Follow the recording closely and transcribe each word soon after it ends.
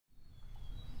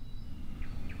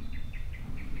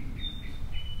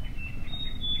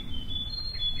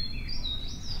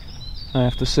I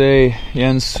have to say,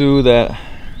 Yansu, that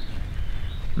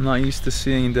I'm not used to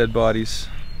seeing dead bodies.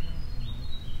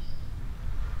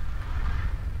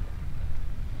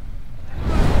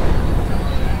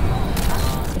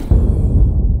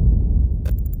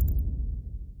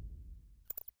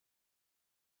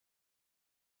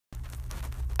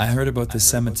 I heard about this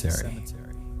cemetery,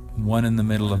 one in the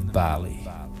middle of Bali,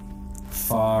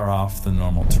 far off the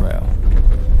normal trail.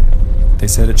 They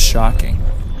said it's shocking,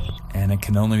 and it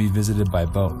can only be visited by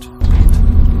boat.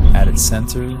 At its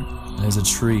center, there's a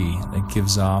tree that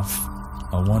gives off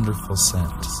a wonderful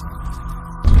scent.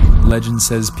 Legend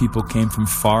says people came from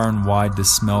far and wide to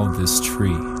smell this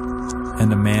tree,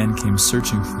 and a man came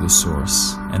searching for the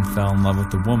source and fell in love with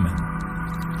the woman.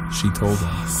 She told him,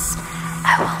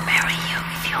 "I will marry you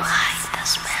if you hide the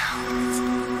smell.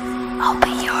 I'll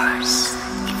be yours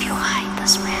if you hide the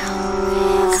smell."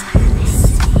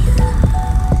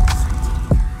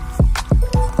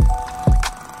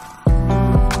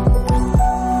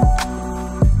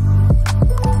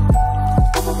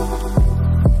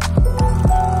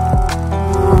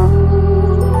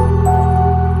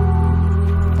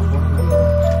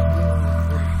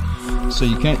 So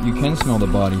you can smell the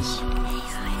bodies.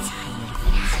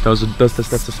 That's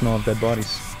the smell of dead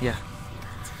bodies. Yeah.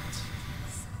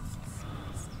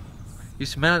 You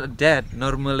smell dead.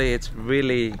 Normally it's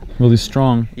really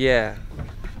strong. Yeah.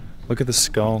 Look at the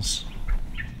skulls.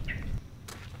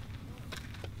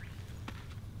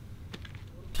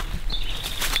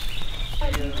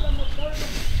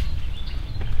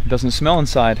 It doesn't smell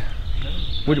inside.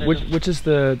 Which is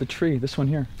the tree? This one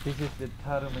here. This is the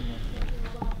Terumanyan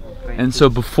Tree. And so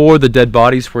before the dead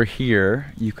bodies were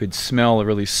here, you could smell a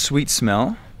really sweet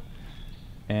smell.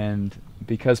 And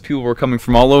because people were coming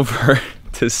from all over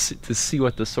to see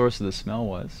what the source of the smell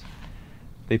was,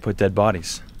 they put dead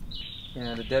bodies.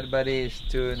 Yeah, the dead body is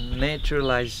to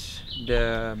naturalize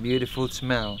the beautiful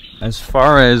smell. As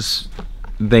far as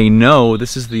they know,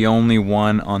 this is the only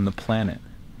one on the planet.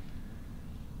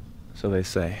 So they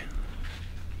say.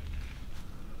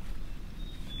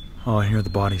 Oh, I hear the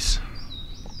bodies.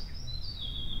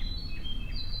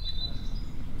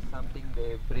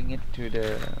 They bring it to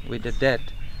with the dead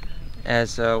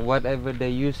as whatever they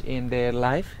use in their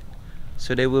life,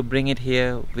 so they will bring it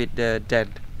here with the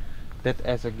dead, that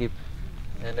as a gift,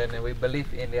 and then we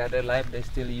believe in the other life they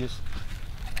still use.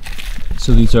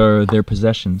 So these are their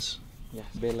possessions. Yes,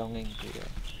 belonging to them.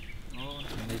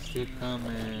 And they still come,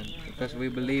 and because we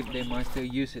believe they might still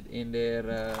use it in their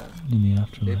In the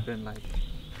afterlife. different life.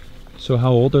 So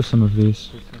how old are some of these?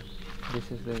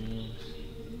 This is the news.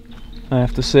 I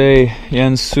have to say,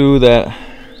 Yansu, that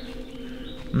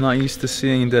I'm not used to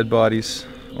seeing dead bodies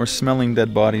or smelling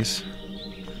dead bodies.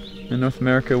 In North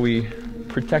America, we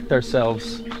protect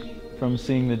ourselves from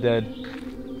seeing the dead.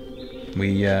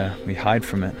 We hide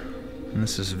from it, and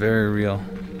this is very real.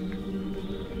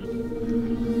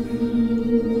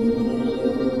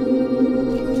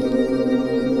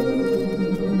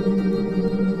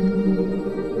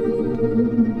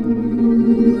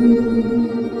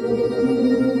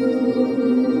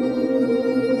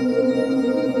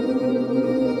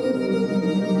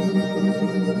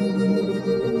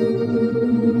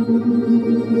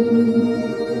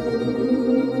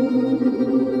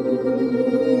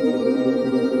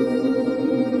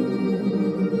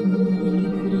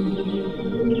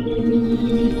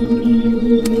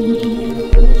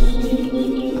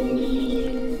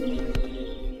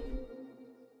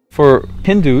 For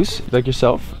Hindus, like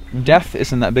yourself, death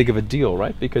isn't that big of a deal,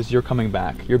 right? Because you're coming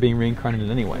back. You're being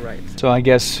reincarnated anyway. Right. So I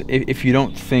guess if you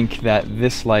don't think that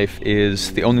this life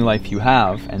is the only life you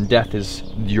have and death is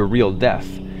your real death,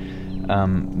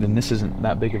 then this isn't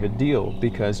that big of a deal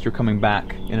because you're coming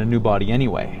back in a new body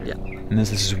anyway. Yeah. And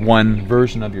this is one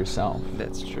version of yourself.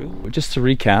 That's true. Just to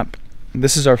recap,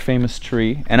 this is our famous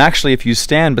tree. And actually, if you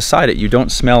stand beside it, you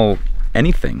don't smell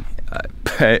anything.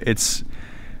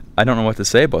 I don't know what to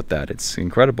say about that. It's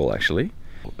incredible, actually.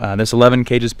 There's 11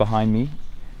 cages behind me,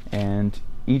 and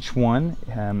each one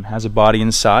has a body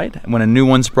inside. When a new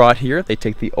one's brought here, they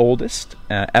take the oldest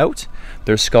out.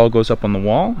 Their skull goes up on the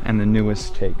wall, and the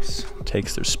newest takes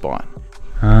their spot.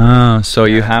 So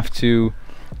you have to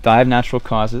die of natural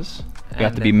causes. You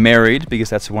have to be married, because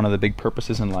that's one of the big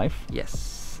purposes in life. Yes.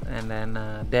 And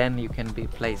then you can be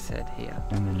placed here.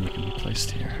 And then you can be placed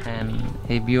here. And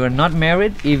if you are not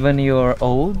married, even you're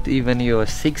old, even you're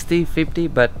 60, 50,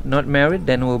 but not married,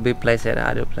 then we'll be placed at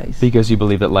other place. Because you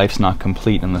believe that life's not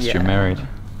complete unless you're married.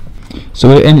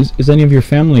 So, and is any of your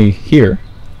family here?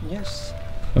 Yes.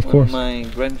 Of course. My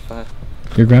grandfather.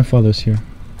 Your grandfather's here.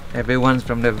 Everyone's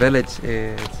from the village.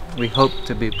 We hope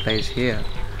to be placed here.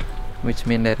 which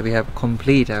means that we have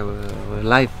complete our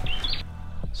life.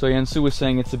 So Yansu was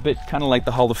saying it's a bit kind of like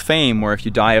the Hall of Fame, where if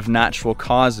you die of natural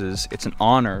causes, it's an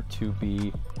honor to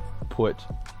be put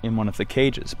in one of the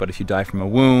cages. But if you die from a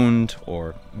wound,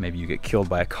 or maybe you get killed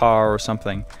by a car or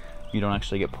something, you don't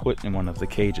actually get put in one of the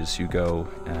cages. You go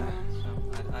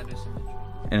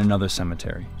in another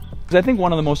cemetery. I think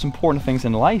one of the most important things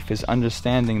in life is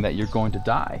understanding that you're going to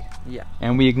die. Yeah.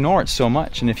 And we ignore it so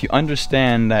much. And if you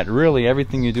understand that really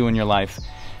everything you do in your life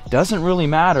doesn't really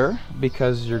matter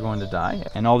because you're going to die,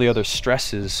 and all the other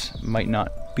stresses might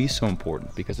not be so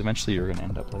important because eventually you're going to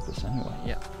end up like this anyway.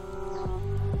 Yeah.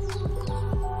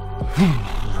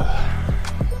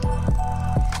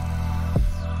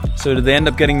 So did they end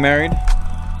up getting married?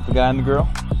 The guy and the girl?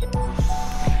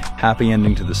 Happy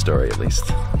ending to the story, at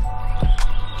least.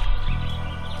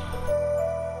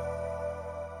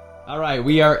 All right,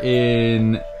 we are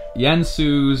in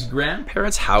Yansu's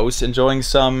grandparents' house enjoying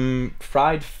some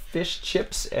fried fish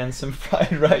chips and some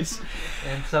fried rice.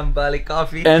 And some Bali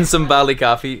coffee. And some Bali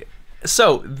coffee.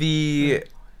 So, the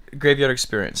graveyard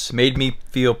experience made me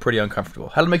feel pretty uncomfortable.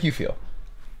 How did it make you feel?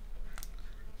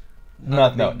 No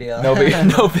big deal.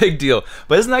 No big deal.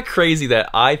 But isn't that crazy that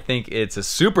I think it's a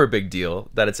super big deal,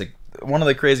 that it's one of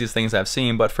the craziest things I've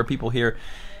seen, but for people here,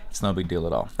 it's no big deal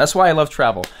at all. That's why I love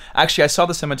travel. Actually, I saw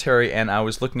the cemetery and I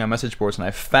was looking on message boards and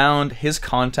I found his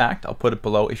contact. I'll put it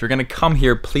below. If you're going to come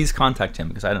here, please contact him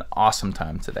because I had an awesome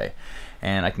time today.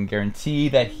 And I can guarantee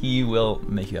that he will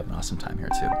make you have an awesome time here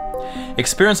too.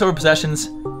 Experience over possessions,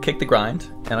 kick the grind,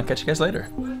 and I'll catch you guys later.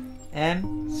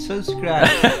 And subscribe.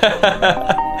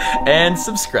 And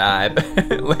subscribe.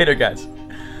 Later, guys.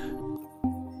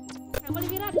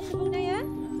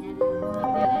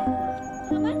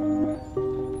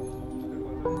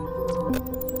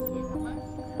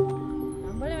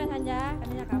 Boleh Mas Anja,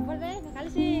 kami kabur deh.